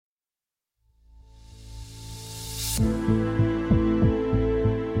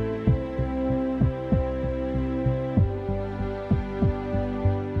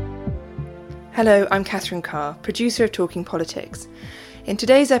Hello, I'm Catherine Carr, producer of Talking Politics. In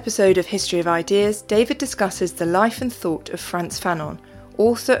today's episode of History of Ideas, David discusses the life and thought of Frantz Fanon,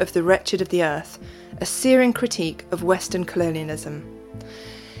 author of The Wretched of the Earth, a searing critique of Western colonialism.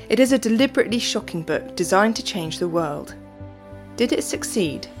 It is a deliberately shocking book designed to change the world. Did it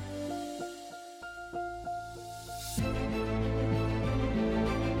succeed?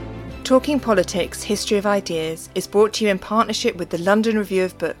 Talking Politics, History of Ideas is brought to you in partnership with the London Review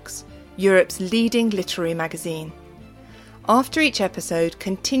of Books, Europe's leading literary magazine. After each episode,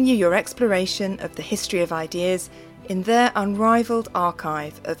 continue your exploration of the history of ideas in their unrivaled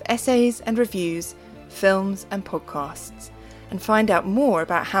archive of essays and reviews, films and podcasts, and find out more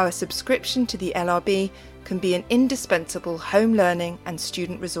about how a subscription to the LRB can be an indispensable home learning and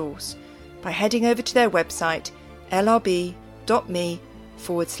student resource by heading over to their website lrb.me/ideas.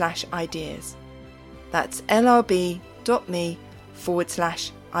 That's lrb.me/ideas.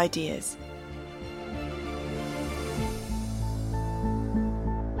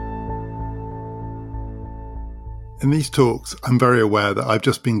 In these talks, I'm very aware that I've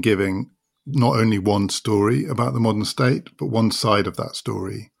just been giving not only one story about the modern state, but one side of that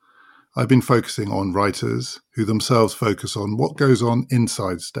story. I've been focusing on writers who themselves focus on what goes on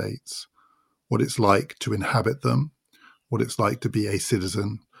inside states, what it's like to inhabit them, what it's like to be a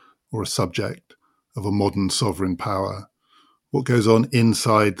citizen or a subject of a modern sovereign power, what goes on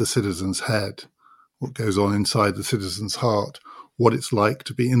inside the citizen's head, what goes on inside the citizen's heart, what it's like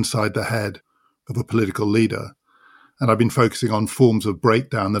to be inside the head of a political leader. And I've been focusing on forms of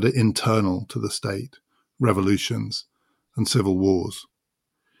breakdown that are internal to the state, revolutions and civil wars.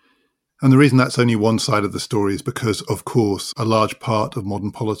 And the reason that's only one side of the story is because, of course, a large part of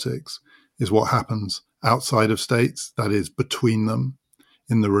modern politics is what happens outside of states, that is, between them,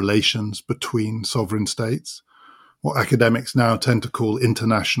 in the relations between sovereign states, what academics now tend to call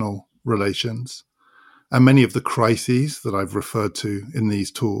international relations. And many of the crises that I've referred to in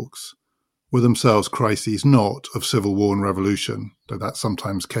these talks were themselves crises not of civil war and revolution, though that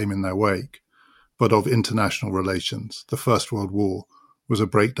sometimes came in their wake, but of international relations. The First World War was a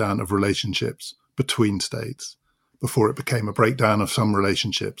breakdown of relationships between states before it became a breakdown of some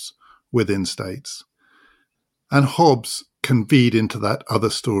relationships within states. And Hobbes can feed into that other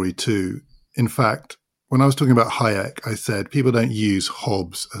story too. In fact, when I was talking about Hayek, I said people don't use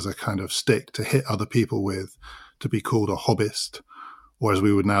Hobbes as a kind of stick to hit other people with, to be called a Hobbist, or as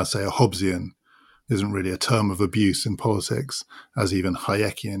we would now say, a Hobbesian. Isn't really a term of abuse in politics, as even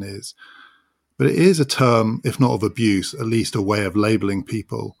Hayekian is. But it is a term, if not of abuse, at least a way of labeling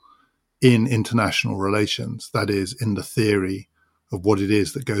people in international relations, that is, in the theory of what it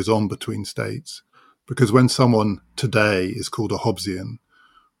is that goes on between states. Because when someone today is called a Hobbesian,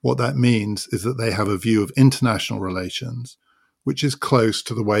 what that means is that they have a view of international relations, which is close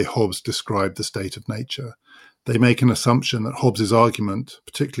to the way Hobbes described the state of nature. They make an assumption that Hobbes's argument,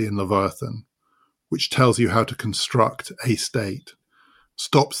 particularly in Leviathan, which tells you how to construct a state,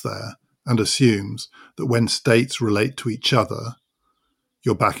 stops there and assumes that when states relate to each other,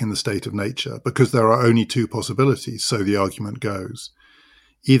 you're back in the state of nature, because there are only two possibilities, so the argument goes.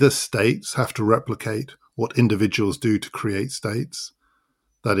 Either states have to replicate what individuals do to create states,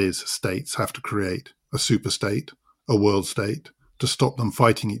 that is, states have to create a superstate, a world state, to stop them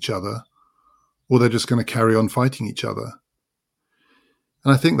fighting each other, or they're just going to carry on fighting each other.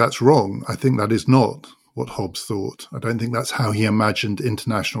 And I think that's wrong. I think that is not what Hobbes thought. I don't think that's how he imagined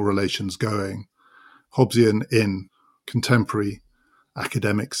international relations going. Hobbesian in contemporary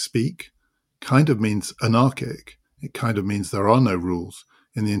academic speak kind of means anarchic. It kind of means there are no rules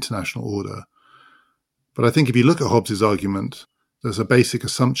in the international order. But I think if you look at Hobbes's argument, there's a basic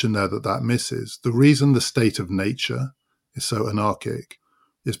assumption there that misses. The reason the state of nature is so anarchic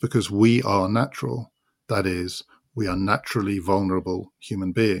is because we are natural. That is, we are naturally vulnerable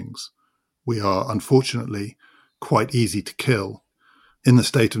human beings. We are, unfortunately, quite easy to kill. In the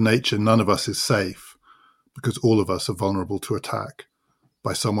state of nature, none of us is safe because all of us are vulnerable to attack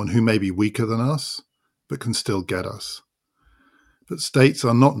by someone who may be weaker than us, but can still get us. But states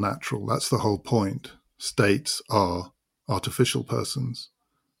are not natural. That's the whole point. States are artificial persons.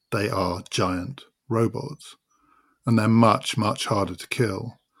 They are giant robots. And they're much, much harder to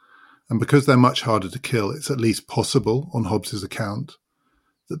kill. And because they're much harder to kill, it's at least possible, on Hobbes's account,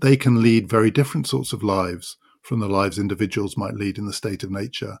 that they can lead very different sorts of lives from the lives individuals might lead in the state of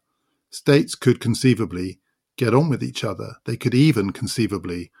nature. States could conceivably get on with each other. They could even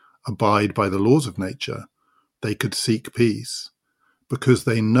conceivably abide by the laws of nature. They could seek peace because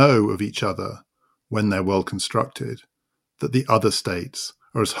they know of each other when they're well constructed, that the other states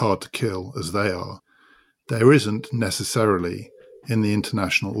are as hard to kill as they are. There isn't necessarily in the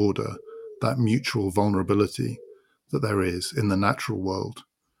international order that mutual vulnerability that there is in the natural world.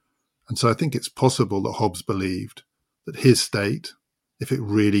 And so I think it's possible that Hobbes believed that his state, if it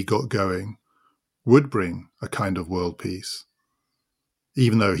really got going, would bring a kind of world peace.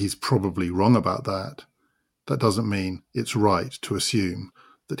 Even though he's probably wrong about that, that doesn't mean it's right to assume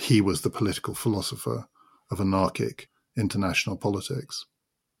that he was the political philosopher of anarchic international politics.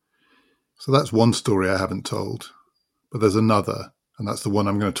 So that's one story I haven't told, but there's another, and that's the one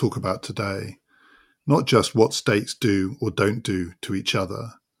I'm going to talk about today. Not just what states do or don't do to each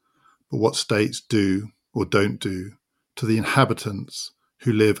other, but what states do or don't do to the inhabitants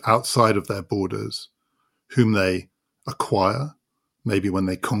who live outside of their borders, whom they acquire, maybe when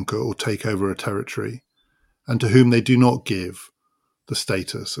they conquer or take over a territory, and to whom they do not give the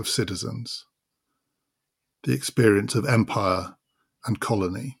status of citizens. The experience of empire and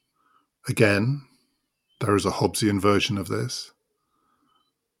colony. Again, there is a Hobbesian version of this.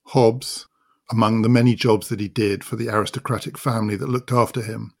 Hobbes, among the many jobs that he did for the aristocratic family that looked after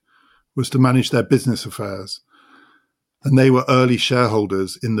him, was to manage their business affairs. And they were early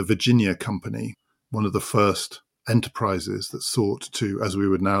shareholders in the Virginia Company, one of the first enterprises that sought to, as we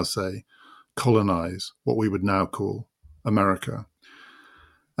would now say, colonize what we would now call America.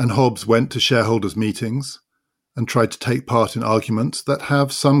 And Hobbes went to shareholders' meetings and tried to take part in arguments that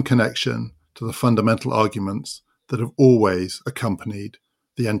have some connection to the fundamental arguments that have always accompanied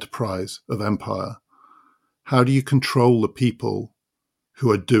the enterprise of empire. How do you control the people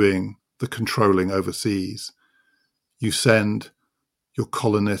who are doing the controlling overseas? You send your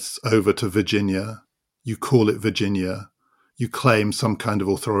colonists over to Virginia, you call it Virginia, you claim some kind of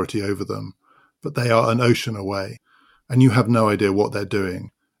authority over them, but they are an ocean away, and you have no idea what they're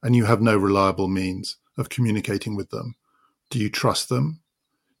doing, and you have no reliable means of communicating with them. Do you trust them?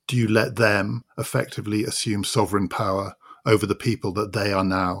 Do you let them effectively assume sovereign power over the people that they are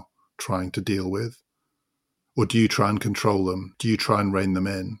now trying to deal with? Or do you try and control them? Do you try and rein them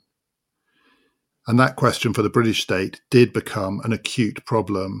in? And that question for the British state did become an acute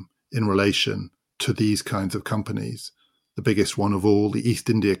problem in relation to these kinds of companies. The biggest one of all, the East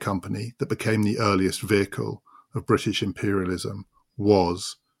India Company, that became the earliest vehicle of British imperialism,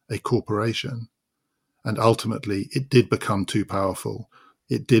 was a corporation. And ultimately, it did become too powerful.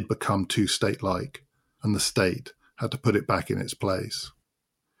 It did become too state-like, and the state had to put it back in its place.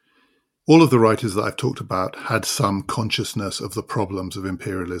 All of the writers that I've talked about had some consciousness of the problems of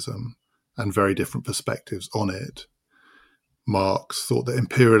imperialism and very different perspectives on it. Marx thought that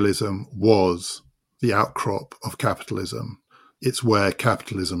imperialism was the outcrop of capitalism. It's where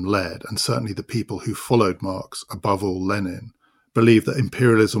capitalism led, and certainly the people who followed Marx, above all Lenin, believed that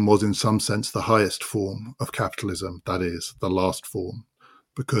imperialism was in some sense the highest form of capitalism, that is, the last form,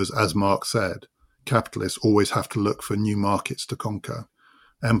 because, as Marx said, capitalists always have to look for new markets to conquer.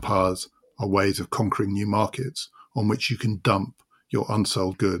 Empires are ways of conquering new markets on which you can dump your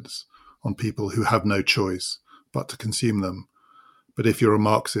unsold goods on people who have no choice but to consume them. But if you're a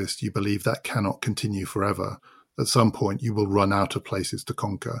Marxist, you believe that cannot continue forever. At some point, you will run out of places to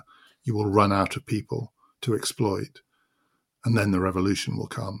conquer. You will run out of people to exploit. And then the revolution will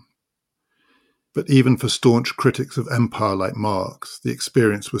come. But even for staunch critics of empire like Marx, the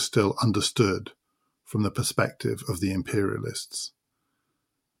experience was still understood from the perspective of the imperialists.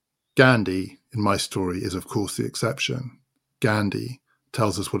 Gandhi, in my story, is of course the exception. Gandhi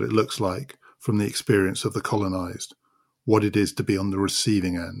tells us what it looks like from the experience of the colonized, what it is to be on the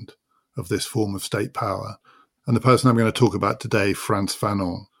receiving end of this form of state power. And the person I'm going to talk about today, Frantz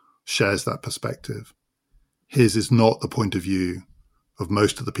Fanon, shares that perspective. His is not the point of view of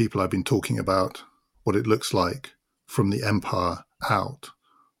most of the people I've been talking about, what it looks like from the empire out.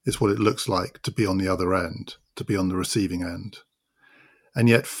 It's what it looks like to be on the other end, to be on the receiving end. And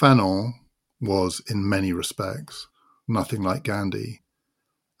yet Fanon was, in many respects, nothing like Gandhi,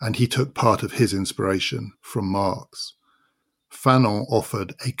 and he took part of his inspiration from Marx. Fanon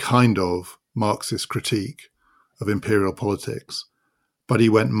offered a kind of Marxist critique of imperial politics, but he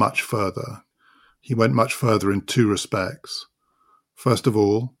went much further. He went much further in two respects. First of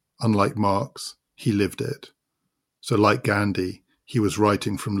all, unlike Marx, he lived it. So like Gandhi, he was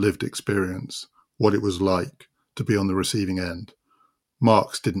writing from lived experience, what it was like to be on the receiving end.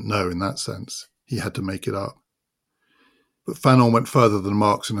 Marx didn't know in that sense. He had to make it up. But Fanon went further than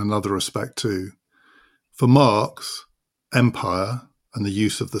Marx in another respect too. For Marx, empire and the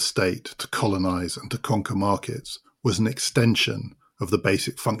use of the state to colonize and to conquer markets was an extension of the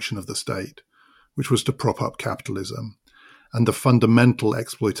basic function of the state, which was to prop up capitalism. And the fundamental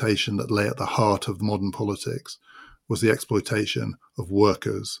exploitation that lay at the heart of modern politics was the exploitation of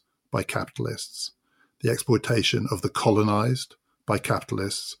workers by capitalists. The exploitation of the colonized by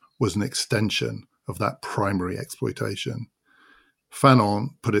capitalists was an extension of that primary exploitation.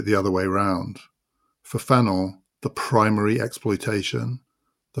 Fanon put it the other way round. For Fanon, the primary exploitation,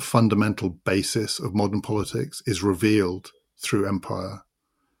 the fundamental basis of modern politics, is revealed through empire.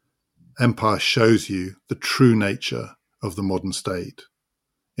 Empire shows you the true nature of the modern state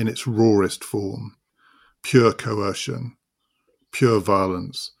in its rawest form: pure coercion, pure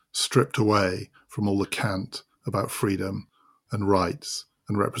violence, stripped away from all the cant about freedom and rights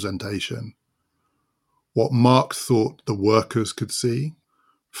and representation. What Marx thought the workers could see,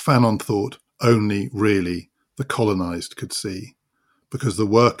 Fanon thought only really the colonized could see, because the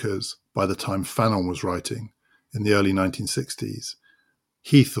workers, by the time Fanon was writing in the early 1960s,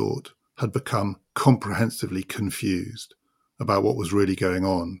 he thought had become comprehensively confused about what was really going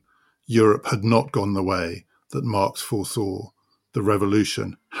on. Europe had not gone the way that Marx foresaw. The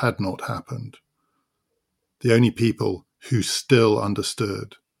revolution had not happened. The only people who still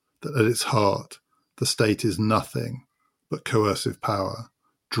understood that at its heart the state is nothing but coercive power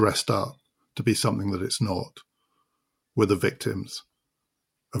dressed up to be something that it's not were the victims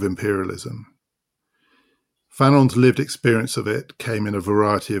of imperialism. Fanon's lived experience of it came in a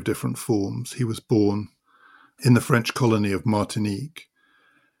variety of different forms. He was born in the French colony of Martinique,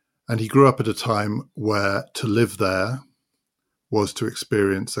 and he grew up at a time where to live there was to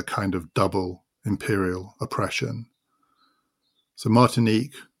experience a kind of double imperial oppression. So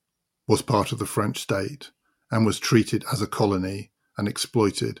Martinique was part of the French state and was treated as a colony and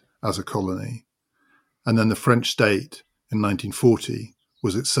exploited as a colony. And then the French state in 1940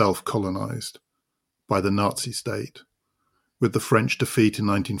 was itself colonized by the Nazi state. With the French defeat in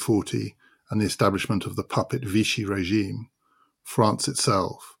 1940 and the establishment of the puppet Vichy regime, France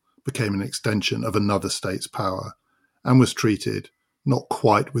itself became an extension of another state's power and was treated not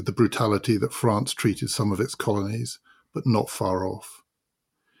quite with the brutality that France treated some of its colonies, but not far off.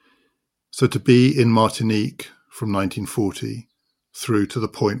 So to be in Martinique from 1940 through to the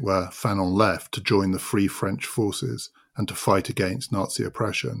point where Fanon left to join the Free French forces and to fight against Nazi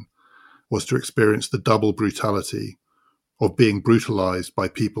oppression was to experience the double brutality of being brutalized by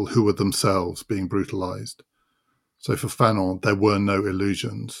people who were themselves being brutalized. So for Fanon, there were no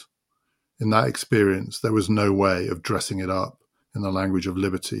illusions. In that experience, there was no way of dressing it up in the language of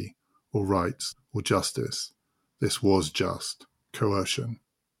liberty or rights or justice. This was just coercion.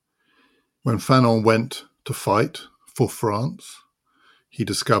 When Fanon went to fight for France, he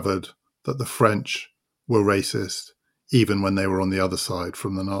discovered that the French were racist even when they were on the other side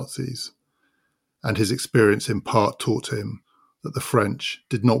from the Nazis. And his experience in part taught him that the French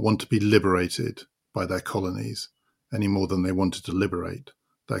did not want to be liberated by their colonies any more than they wanted to liberate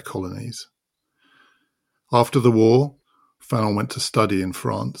their colonies. After the war, Fanon went to study in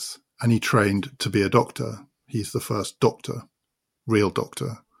France and he trained to be a doctor. He's the first doctor, real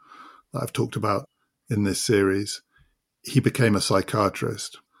doctor, that I've talked about in this series. He became a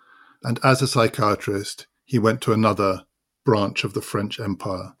psychiatrist. And as a psychiatrist, he went to another branch of the French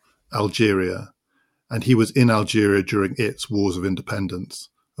Empire, Algeria, and he was in Algeria during its wars of independence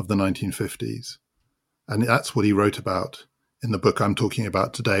of the 1950s. And that's what he wrote about in the book I'm talking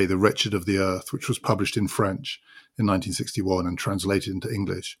about today, The Wretched of the Earth, which was published in French in 1961 and translated into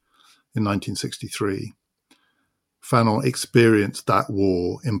English in 1963. Fanon experienced that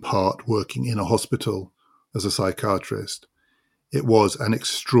war in part working in a hospital as a psychiatrist. It was an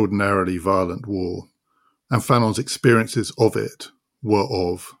extraordinarily violent war, and Fanon's experiences of it were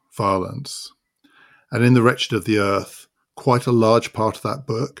of violence. And in The Wretched of the Earth, quite a large part of that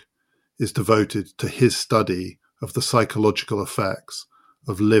book is devoted to his study of the psychological effects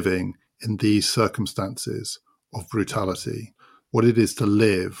of living in these circumstances of brutality, what it is to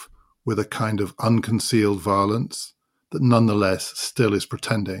live with a kind of unconcealed violence that nonetheless still is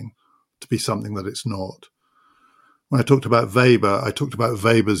pretending to be something that it's not. When I talked about Weber, I talked about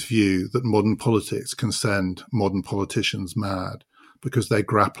Weber's view that modern politics can send modern politicians mad because they're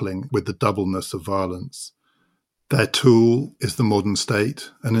grappling with the doubleness of violence. Their tool is the modern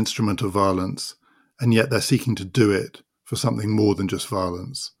state, an instrument of violence, and yet they're seeking to do it for something more than just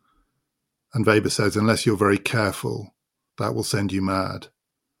violence. And Weber says, unless you're very careful, that will send you mad.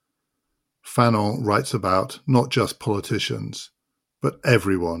 Fanon writes about not just politicians, but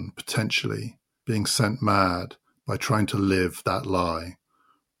everyone potentially being sent mad by trying to live that lie.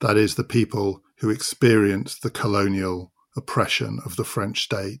 That is, the people who experienced the colonial oppression of the French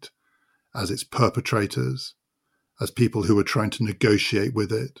state as its perpetrators, as people who were trying to negotiate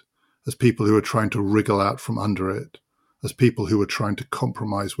with it, as people who were trying to wriggle out from under it, as people who were trying to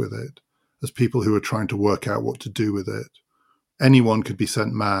compromise with it, as people who were trying to work out what to do with it. Anyone could be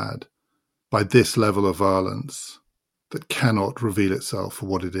sent mad by this level of violence that cannot reveal itself for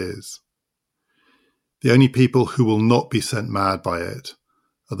what it is. The only people who will not be sent mad by it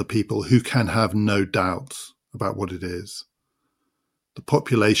are the people who can have no doubts about what it is. The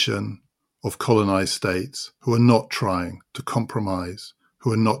population of colonized states who are not trying to compromise,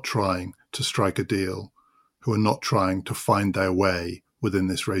 who are not trying to strike a deal, who are not trying to find their way within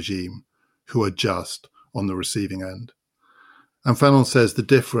this regime, who are just on the receiving end. And Fanon says the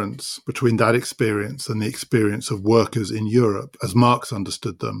difference between that experience and the experience of workers in Europe, as Marx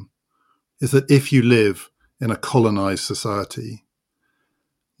understood them, is that if you live in a colonized society,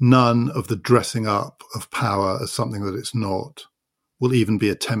 none of the dressing up of power as something that it's not will even be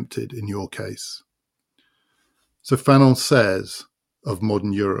attempted in your case. So Fanon says of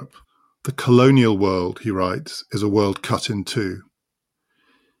modern Europe, the colonial world, he writes, is a world cut in two.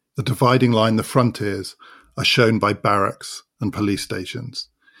 The dividing line, the frontiers, are shown by barracks and police stations.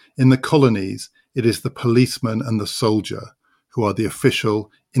 In the colonies, it is the policeman and the soldier who are the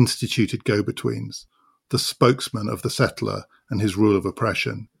official, instituted go-betweens, the spokesman of the settler and his rule of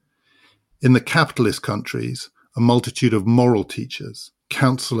oppression. In the capitalist countries, a multitude of moral teachers,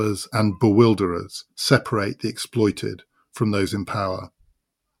 counsellors and bewilderers separate the exploited from those in power.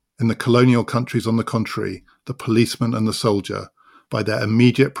 In the colonial countries, on the contrary, the policeman and the soldier, by their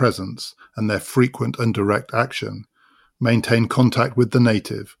immediate presence and their frequent and direct action, maintain contact with the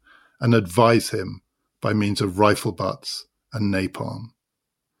native and advise him by means of rifle butts and napalm.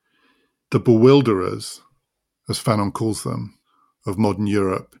 The bewilderers, as Fanon calls them, of modern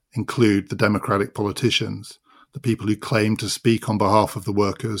Europe include the democratic politicians, the people who claim to speak on behalf of the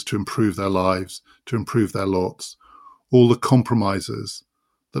workers to improve their lives, to improve their lots, all the compromisers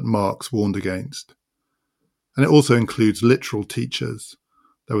that Marx warned against. And it also includes literal teachers.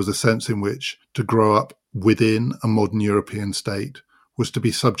 There was a sense in which to grow up within a modern European state was to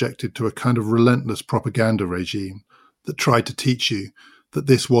be subjected to a kind of relentless propaganda regime that tried to teach you that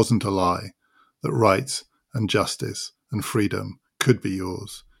this wasn't a lie, that rights and justice and freedom could be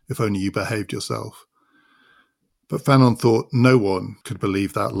yours if only you behaved yourself. But Fanon thought no one could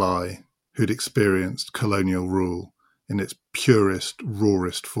believe that lie who'd experienced colonial rule in its purest,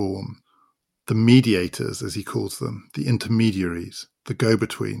 rawest form. The mediators, as he calls them, the intermediaries, the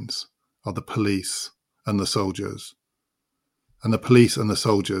go-betweens, are the police and the soldiers. And the police and the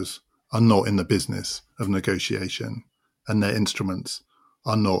soldiers are not in the business of negotiation, and their instruments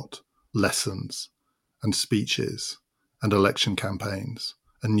are not lessons and speeches and election campaigns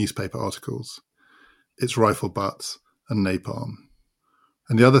and newspaper articles. It's rifle butts and napalm.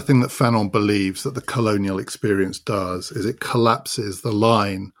 And the other thing that Fanon believes that the colonial experience does is it collapses the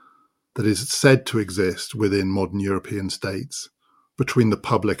line that is said to exist within modern European states between the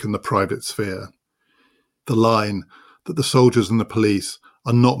public and the private sphere. The line that the soldiers and the police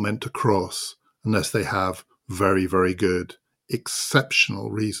are not meant to cross unless they have very, very good, exceptional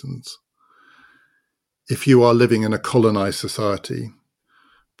reasons. If you are living in a colonized society,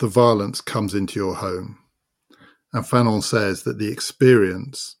 the violence comes into your home. And Fanon says that the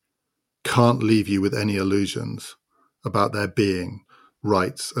experience can't leave you with any illusions about there being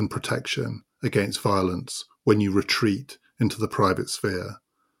rights and protection against violence when you retreat into the private sphere.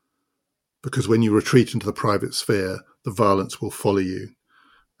 Because when you retreat into the private sphere, the violence will follow you,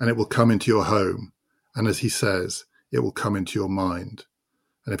 and it will come into your home, and as he says, it will come into your mind.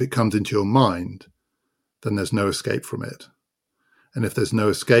 And if it comes into your mind, then there's no escape from it. And if there's no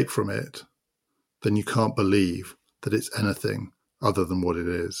escape from it, then you can't believe that it's anything other than what it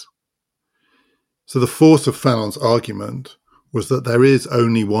is. So the force of Fanon's argument was that there is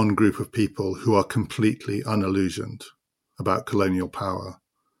only one group of people who are completely unillusioned about colonial power,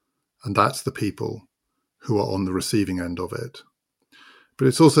 and that's the people who are on the receiving end of it. But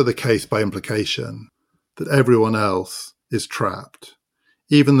it's also the case by implication that everyone else is trapped,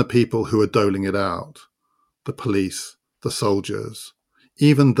 even the people who are doling it out, the police, the soldiers,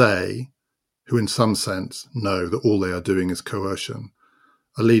 even they, who in some sense know that all they are doing is coercion,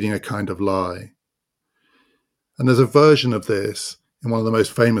 are leading a kind of lie. And there's a version of this in one of the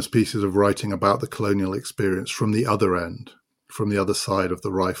most famous pieces of writing about the colonial experience from the other end, from the other side of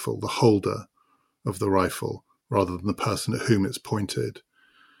the rifle, the holder of the rifle, rather than the person at whom it's pointed.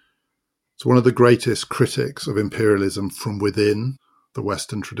 So one of the greatest critics of imperialism from within the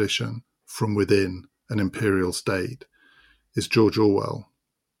Western tradition, from within an imperial state, is George Orwell.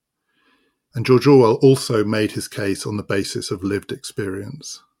 And George Orwell also made his case on the basis of lived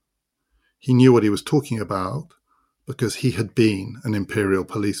experience. He knew what he was talking about because he had been an imperial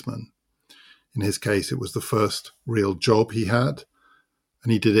policeman. In his case, it was the first real job he had,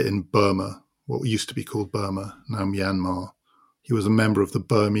 and he did it in Burma, what used to be called Burma, now Myanmar. He was a member of the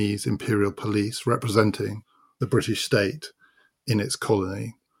Burmese Imperial Police representing the British state in its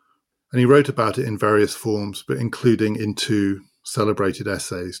colony. And he wrote about it in various forms, but including in two celebrated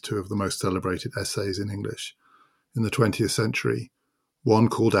essays, two of the most celebrated essays in English in the 20th century, one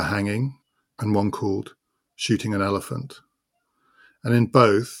called A Hanging and one called Shooting an Elephant. And in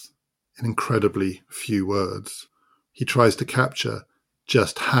both, in incredibly few words, he tries to capture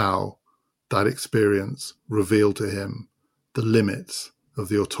just how that experience revealed to him the limits of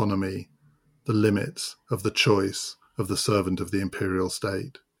the autonomy, the limits of the choice of the servant of the imperial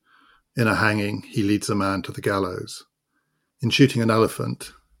state. In A Hanging, he leads a man to the gallows. In Shooting an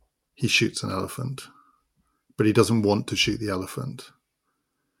Elephant, he shoots an elephant, but he doesn't want to shoot the elephant.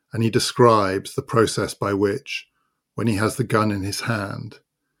 And he describes the process by which, when he has the gun in his hand,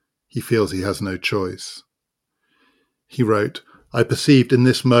 he feels he has no choice. He wrote, "I perceived in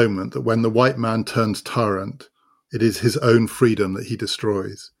this moment that when the white man turns tyrant, it is his own freedom that he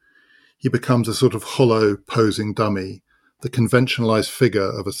destroys. He becomes a sort of hollow, posing dummy, the conventionalized figure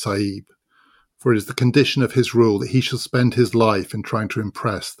of a sahib. For it is the condition of his rule that he shall spend his life in trying to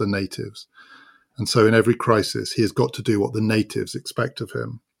impress the natives. And so in every crisis, he has got to do what the natives expect of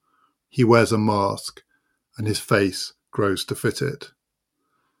him. He wears a mask, and his face grows to fit it."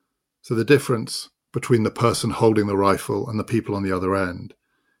 So the difference between the person holding the rifle and the people on the other end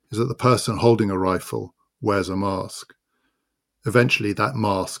is that the person holding a rifle wears a mask. Eventually, that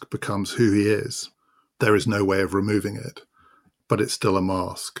mask becomes who he is. There is no way of removing it, but it's still a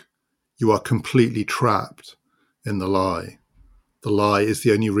mask. You are completely trapped in the lie. The lie is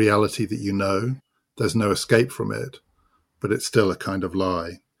the only reality that you know. There's no escape from it, but it's still a kind of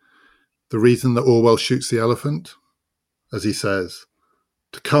lie. The reason that Orwell shoots the elephant, as he says,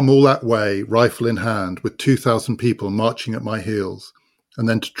 "To come all that way, rifle in hand, with 2,000 people marching at my heels, and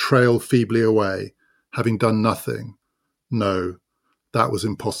then to trail feebly away, having done nothing. No, that was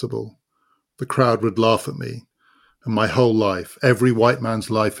impossible. The crowd would laugh at me, and my whole life, every white man's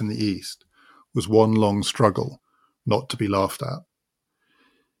life in the East, was one long struggle not to be laughed at."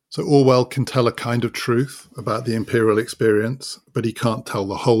 So Orwell can tell a kind of truth about the imperial experience, but he can't tell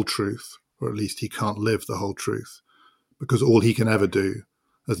the whole truth, or at least he can't live the whole truth, because all he can ever do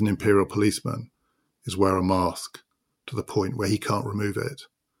as an imperial policeman is wear a mask to the point where he can't remove it.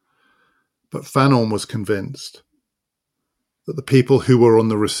 But Fanon was convinced that the people who were on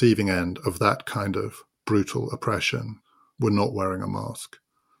the receiving end of that kind of brutal oppression were not wearing a mask.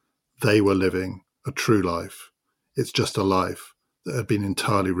 They were living a true life. It's just a life that had been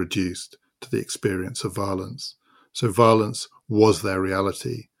entirely reduced to the experience of violence. So violence was their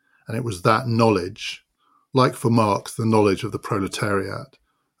reality, and it was that knowledge, like for Marx, the knowledge of the proletariat,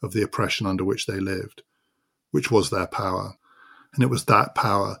 of the oppression under which they lived, which was their power. And it was that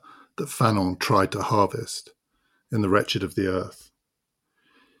power that Fanon tried to harvest in The Wretched of the Earth.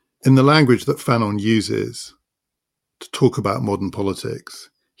 In the language that Fanon uses to talk about modern politics,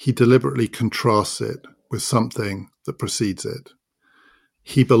 he deliberately contrasts it with something that precedes it.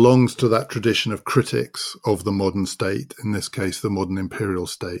 He belongs to that tradition of critics of the modern state, in this case the modern imperial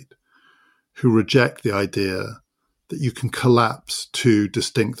state, who reject the idea that you can collapse two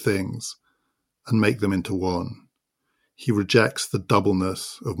distinct things and make them into one. He rejects the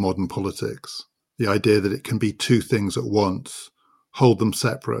doubleness of modern politics, the idea that it can be two things at once, hold them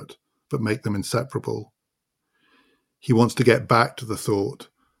separate, but make them inseparable. He wants to get back to the thought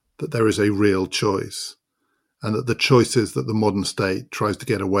that there is a real choice, and that the choices that the modern state tries to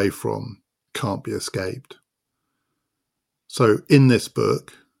get away from can't be escaped. So in this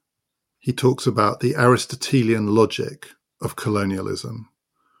book, he talks about the Aristotelian logic of colonialism.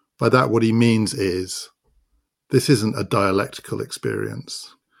 By that, what he means is, this isn't a dialectical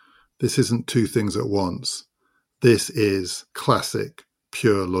experience. This isn't two things at once. This is classic,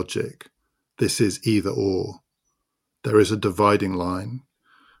 pure logic. This is either or. There is a dividing line.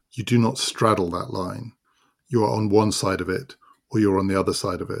 You do not straddle that line. You are on one side of it, or you're on the other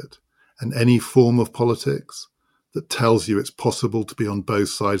side of it. And any form of politics that tells you it's possible to be on both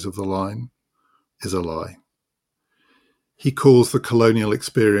sides of the line is a lie. He calls the colonial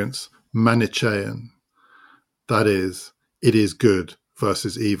experience Manichaean. That is, it is good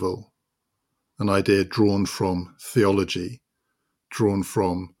versus evil, an idea drawn from theology, drawn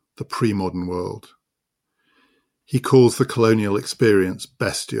from the pre-modern world. He calls the colonial experience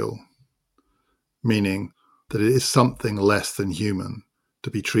bestial, meaning that it is something less than human to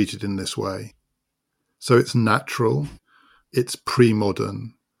be treated in this way. So it's natural, it's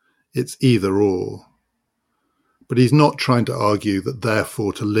pre-modern, it's either or. But he's not trying to argue that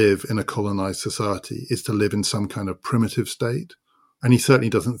therefore to live in a colonized society is to live in some kind of primitive state. And he certainly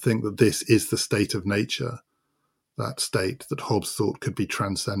doesn't think that this is the state of nature, that state that Hobbes thought could be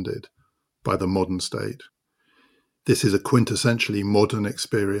transcended by the modern state. This is a quintessentially modern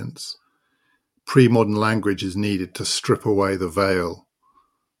experience. Pre-modern language is needed to strip away the veil,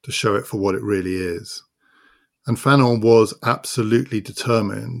 to show it for what it really is. And Fanon was absolutely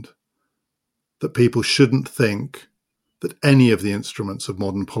determined that people shouldn't think that any of the instruments of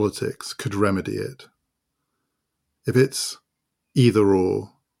modern politics could remedy it. If it's either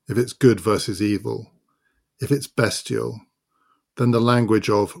or, if it's good versus evil, if it's bestial, then the language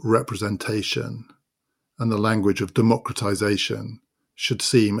of representation and the language of democratization should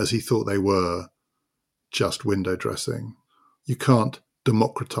seem, as he thought they were, just window dressing. You can't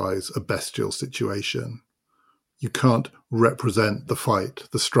democratize a bestial situation. You can't represent the fight,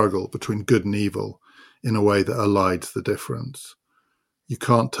 the struggle between good and evil in a way that elides the difference. You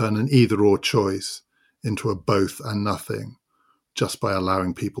can't turn an either-or choice into a both and nothing just by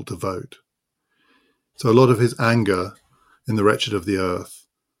allowing people to vote. So a lot of his anger in The Wretched of the Earth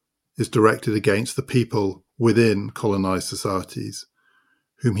is directed against the people within colonized societies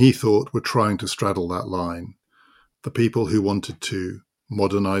whom he thought were trying to straddle that line, the people who wanted to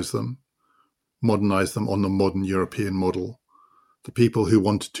modernize them on the modern European model, the people who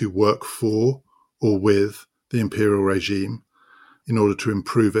wanted to work for or with the imperial regime in order to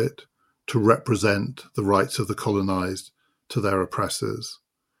improve it, to represent the rights of the colonized to their oppressors.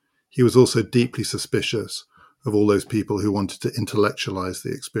 He was also deeply suspicious of all those people who wanted to intellectualize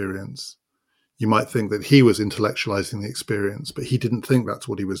the experience. You might think that he was intellectualizing the experience, but he didn't think that's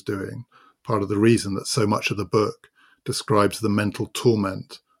what he was doing. Part of the reason that so much of the book describes the mental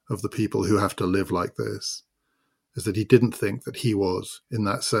torment of the people who have to live like this is that he didn't think that he was, in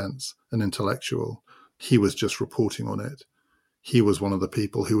that sense, an intellectual. He was just reporting on it. He was one of the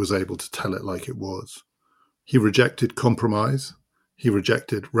people who was able to tell it like it was. He rejected compromise. He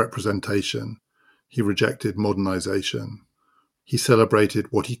rejected representation. He rejected modernization. He celebrated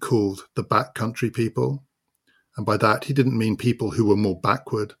what he called the backcountry people. And by that, he didn't mean people who were more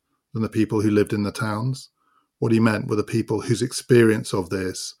backward than the people who lived in the towns. What he meant were the people whose experience of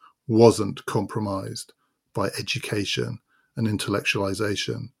this wasn't compromised by education and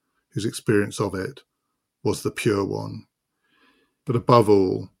intellectualization, whose experience of it was the pure one. But above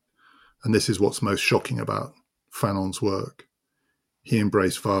all, and this is what's most shocking about Fanon's work, he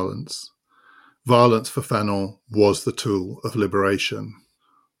embraced violence. Violence for Fanon was the tool of liberation.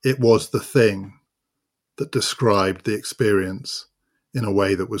 It was the thing that described the experience in a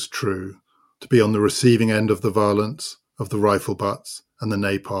way that was true. To be on the receiving end of the violence, of the rifle butts and the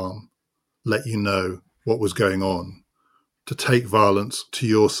napalm, let you know what was going on. To take violence to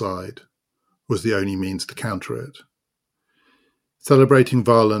your side was the only means to counter it. Celebrating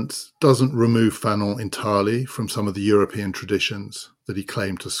violence doesn't remove Fanon entirely from some of the European traditions that he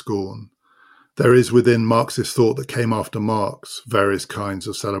claimed to scorn. There is within Marxist thought that came after Marx various kinds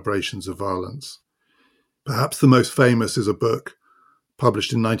of celebrations of violence. Perhaps the most famous is a book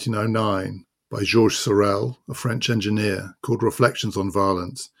published in 1909 by Georges Sorel, a French engineer, called Reflections on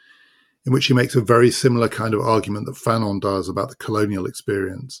Violence, in which he makes a very similar kind of argument that Fanon does about the colonial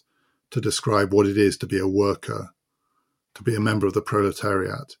experience to describe what it is to be a worker, to be a member of the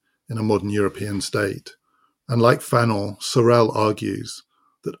proletariat in a modern European state. And like Fanon, Sorel argues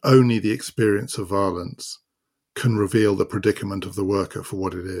that only the experience of violence can reveal the predicament of the worker for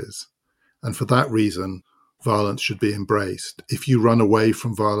what it is. And for that reason, violence should be embraced. If you run away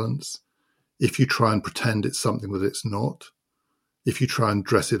from violence, if you try and pretend it's something that it's not, if you try and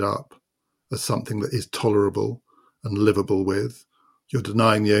dress it up as something that is tolerable and livable with, you're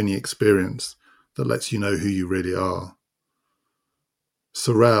denying the only experience that lets you know who you really are.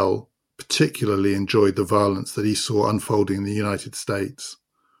 Sorel particularly enjoyed the violence that he saw unfolding in the United States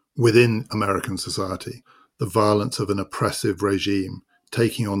within American society, the violence of an oppressive regime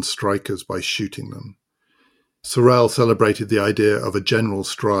taking on strikers by shooting them. Sorel celebrated the idea of a general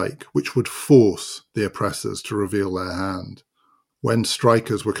strike which would force the oppressors to reveal their hand. When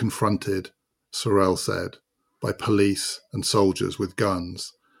strikers were confronted, Sorel said, by police and soldiers with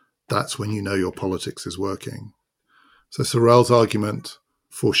guns, that's when you know your politics is working. So Sorel's argument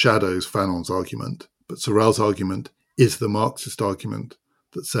foreshadows Fanon's argument, but Sorel's argument is the Marxist argument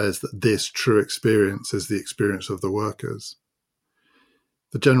that says that this true experience is the experience of the workers.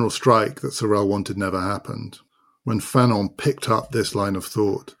 The general strike that Sorel wanted never happened. When Fanon picked up this line of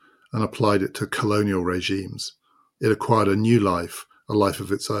thought and applied it to colonial regimes, it acquired a new life, a life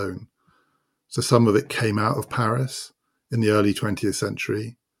of its own. So some of it came out of Paris in the early 20th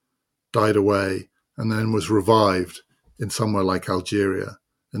century, died away, and then was revived in somewhere like Algeria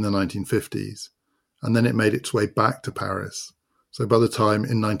in the 1950s. And then it made its way back to Paris. So by the time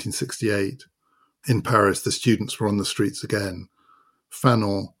in 1968, in Paris, the students were on the streets again,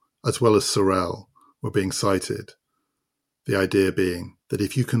 Fanon, as well as Sorel, were being cited. The idea being that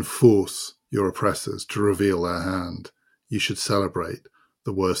if you can force your oppressors to reveal their hand, you should celebrate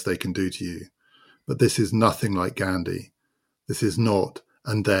the worst they can do to you. But this is nothing like Gandhi. This is not,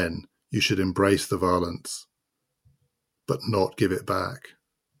 and then you should embrace the violence, but not give it back.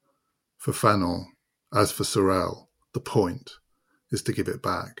 For Fanon, as for Sorel, the point is to give it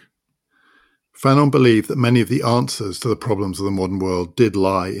back. Fanon believed that many of the answers to the problems of the modern world did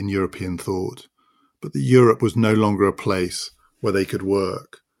lie in European thought, but that Europe was no longer a place where they could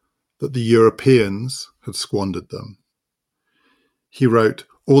work, that the Europeans had squandered them. He wrote,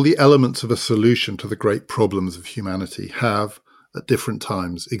 "All the elements of a solution to the great problems of humanity have, at different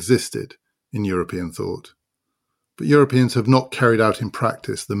times, existed in European thought. But Europeans have not carried out in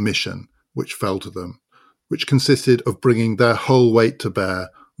practice the mission which fell to them, which consisted of bringing their whole weight to bear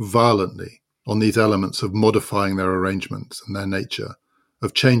violently on these elements, of modifying their arrangements and their nature,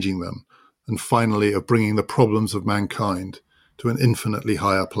 of changing them, and finally of bringing the problems of mankind to an infinitely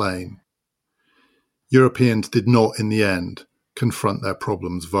higher plane. Europeans did not, in the end, confront their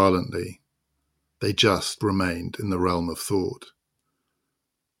problems violently. They just remained in the realm of thought."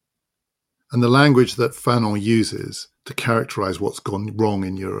 And the language that Fanon uses to characterize what's gone wrong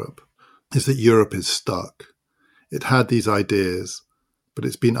in Europe is that Europe is stuck. It had these ideas, but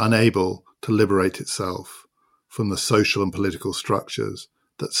it's been unable to liberate itself from the social and political structures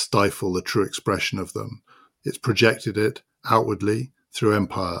that stifle the true expression of them. It's projected it outwardly through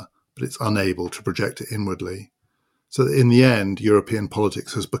empire, but it's unable to project it inwardly. So that in the end, European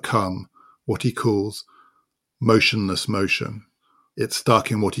politics has become what he calls motionless motion. It's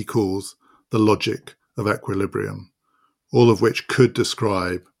stuck in what he calls the logic of equilibrium, all of which could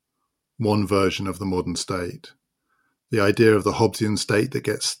describe one version of the modern state. The idea of the Hobbesian state that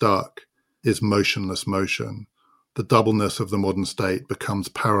gets stuck is motionless motion. The doubleness of the modern state becomes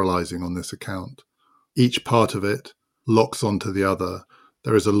paralyzing on this account. Each part of it locks onto the other.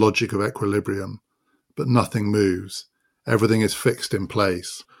 There is a logic of equilibrium, but nothing moves. Everything is fixed in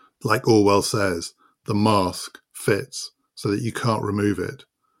place. Like Orwell says, the mask fits so that you can't remove it,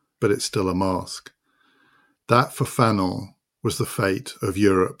 but it's still a mask. That, for Fanon, was the fate of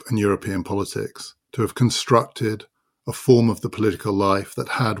Europe and European politics, to have constructed a form of the political life that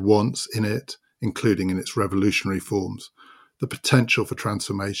had once in it, including in its revolutionary forms, the potential for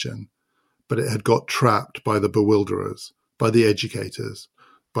transformation, but it had got trapped by the bewilderers, by the educators,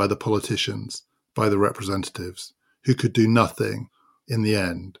 by the politicians, by the representatives, who could do nothing in the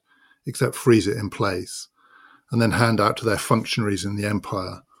end except freeze it in place and then hand out to their functionaries in the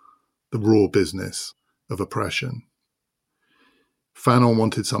empire the raw business of oppression. Fanon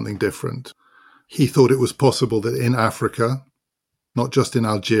wanted something different. He thought it was possible that in Africa, not just in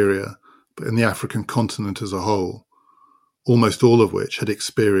Algeria, but in the African continent as a whole, almost all of which had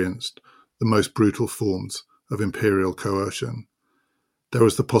experienced the most brutal forms of imperial coercion, there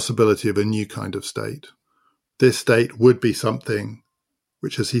was the possibility of a new kind of state. This state would be something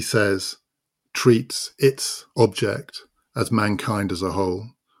which, as he says, treats its object as mankind as a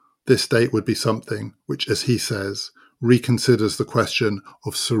whole. This state would be something which, as he says, reconsiders the question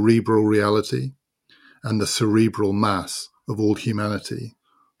of cerebral reality and the cerebral mass of all humanity.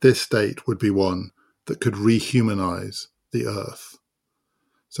 This state would be one that could rehumanize the earth.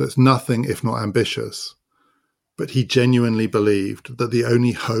 So it's nothing if not ambitious, but he genuinely believed that the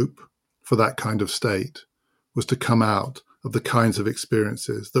only hope for that kind of state was to come out of the kinds of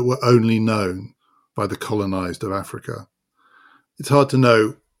experiences that were only known by the colonized of Africa. It's hard to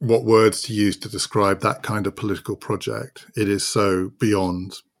know what words to use to describe that kind of political project. It is so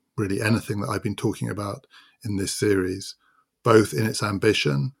beyond really anything that I've been talking about in this series, both in its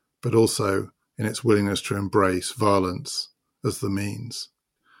ambition, but also in its willingness to embrace violence as the means.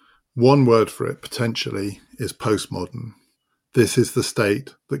 One word for it, potentially, is postmodern. This is the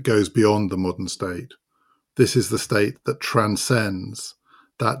state that goes beyond the modern state. This is the state that transcends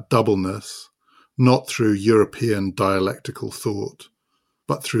that doubleness, not through European dialectical thought,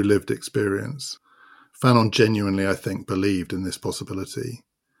 but through lived experience. Fanon genuinely, I think, believed in this possibility.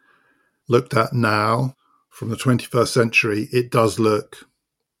 Looked at now, from the 21st century, it does look,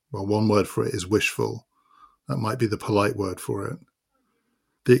 well, one word for it is wishful. That might be the polite word for it.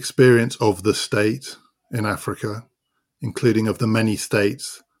 The experience of the state in Africa, including of the many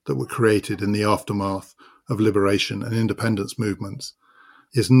states that were created in the aftermath of liberation and independence movements,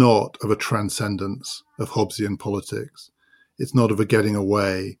 is not of a transcendence of Hobbesian politics. It's not of a getting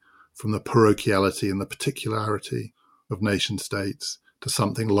away from the parochiality and the particularity of nation states to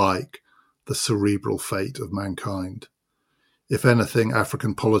something like the cerebral fate of mankind. If anything,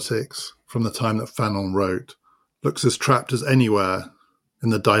 African politics, from the time that Fanon wrote, looks as trapped as anywhere in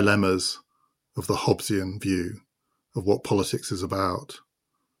the dilemmas of the Hobbesian view of what politics is about,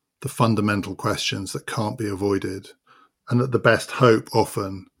 the fundamental questions that can't be avoided, and that the best hope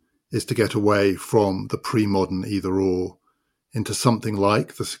often is to get away from the pre-modern either-or into something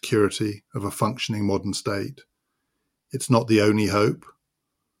like the security of a functioning modern state. It's not the only hope,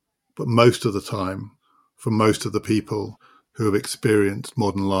 but most of the time, for most of the people who have experienced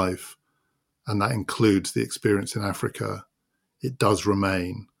modern life, and that includes the experience in Africa, it does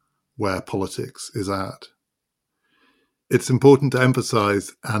remain where politics is at. It's important to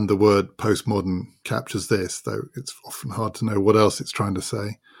emphasize, and the word postmodern captures this, though it's often hard to know what else it's trying to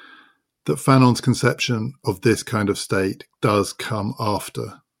say, that Fanon's conception of this kind of state does come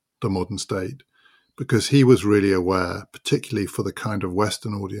after the modern state, because he was really aware, particularly for the kind of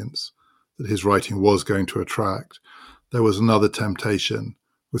Western audience that his writing was going to attract, there was another temptation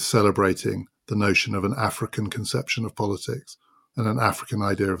with celebrating the notion of an African conception of politics and an African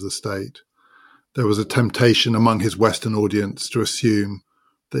idea of the state. There was a temptation among his Western audience to assume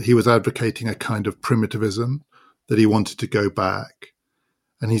that he was advocating a kind of primitivism, that he wanted to go back.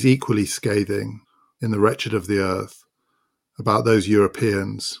 And he's equally scathing in The Wretched of the Earth about those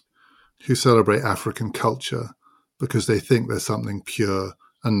Europeans who celebrate African culture because they think there's something pure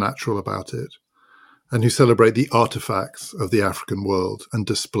and natural about it, and who celebrate the artifacts of the African world and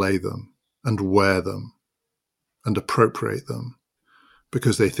display them and wear them and appropriate them,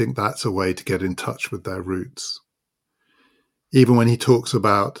 because they think that's a way to get in touch with their roots. Even when he talks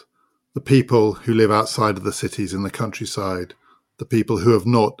about the people who live outside of the cities in the countryside, the people who have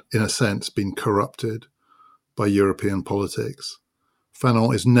not, in a sense, been corrupted by European politics,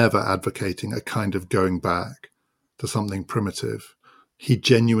 Fanon is never advocating a kind of going back to something primitive. He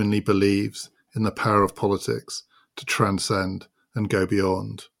genuinely believes in the power of politics to transcend and go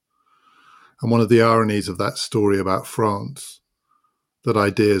beyond. And one of the ironies of that story about France, that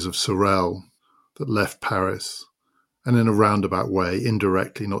ideas of Sorel that left Paris and in a roundabout way,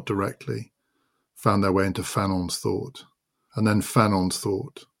 indirectly, not directly, found their way into Fanon's thought. And then Fanon's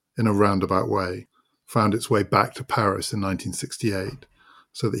thought, in a roundabout way, found its way back to Paris in 1968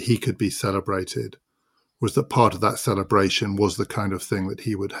 so that he could be celebrated, was that part of that celebration was the kind of thing that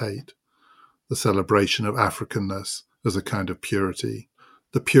he would hate, the celebration of Africanness as a kind of purity.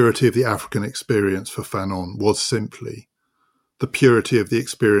 The purity of the African experience for Fanon was simply the purity of the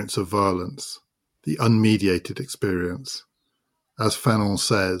experience of violence, the unmediated experience, as Fanon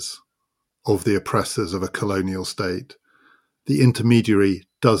says, of the oppressors of a colonial state. The intermediary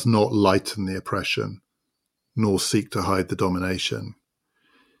does not lighten the oppression, nor seek to hide the domination.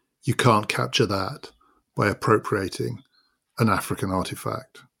 You can't capture that by appropriating an African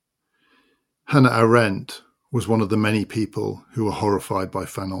artifact. Hannah Arendt was one of the many people who were horrified by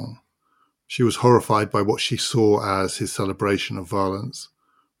Fanon. She was horrified by what she saw as his celebration of violence,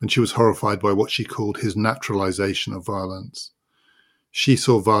 and she was horrified by what she called his naturalization of violence. She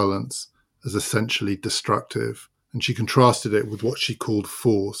saw violence as essentially destructive, and she contrasted it with what she called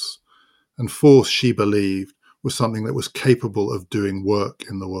force. And force, she believed, was something that was capable of doing work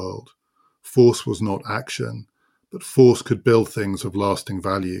in the world. Force was not action, but force could build things of lasting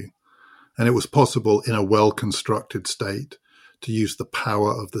value. And it was possible in a well-constructed state to use the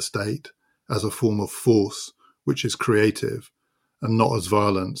power of the state as a form of force which is creative, and not as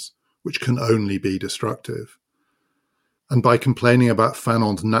violence, which can only be destructive. And by complaining about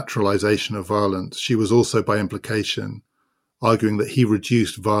Fanon's naturalization of violence, she was also, by implication, arguing that he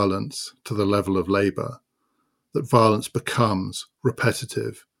reduced violence to the level of labour, that violence becomes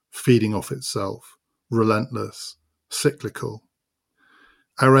repetitive, feeding off itself, relentless, cyclical.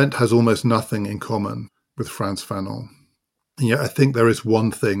 Arendt has almost nothing in common with Frantz Fanon, and yet I think there is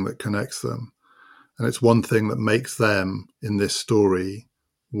one thing that connects them, and it's one thing that makes them, in this story,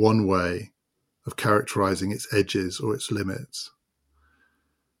 one way of characterizing its edges or its limits.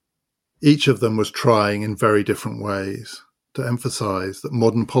 Each of them was trying in very different ways to emphasize that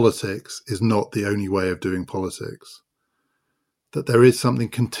modern politics is not the only way of doing politics, that there is something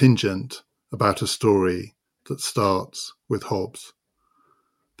contingent about a story that starts with Hobbes.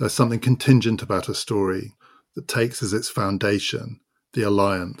 There's something contingent about a story that takes as its foundation the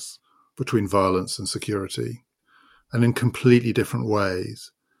alliance between violence and security. And in completely different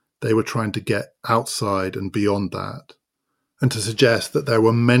ways, they were trying to get outside and beyond that, and to suggest that there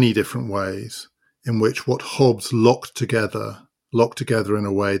were many different ways in which what Hobbes locked together in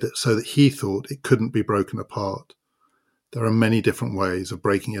a way that so that he thought it couldn't be broken apart. There are many different ways of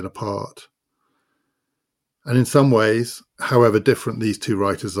breaking it apart. And in some ways, however different these two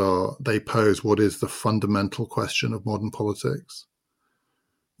writers are, they pose what is the fundamental question of modern politics,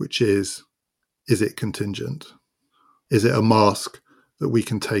 which is it contingent? Is it a mask that we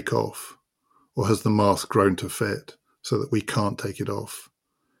can take off? Or has the mask grown to fit so that we can't take it off?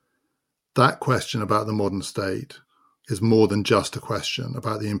 That question about the modern state is more than just a question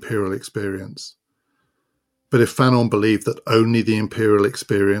about the imperial experience. But if Fanon believed that only the imperial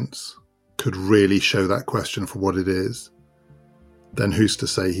experience could really show that question for what it is, then who's to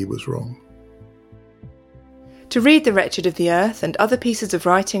say he was wrong? To read The Wretched of the Earth and other pieces of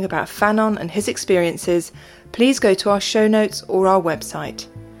writing about Fanon and his experiences, please go to our show notes or our website.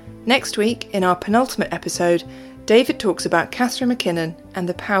 Next week, in our penultimate episode, David talks about Catherine MacKinnon and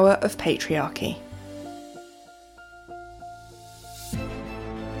the power of patriarchy.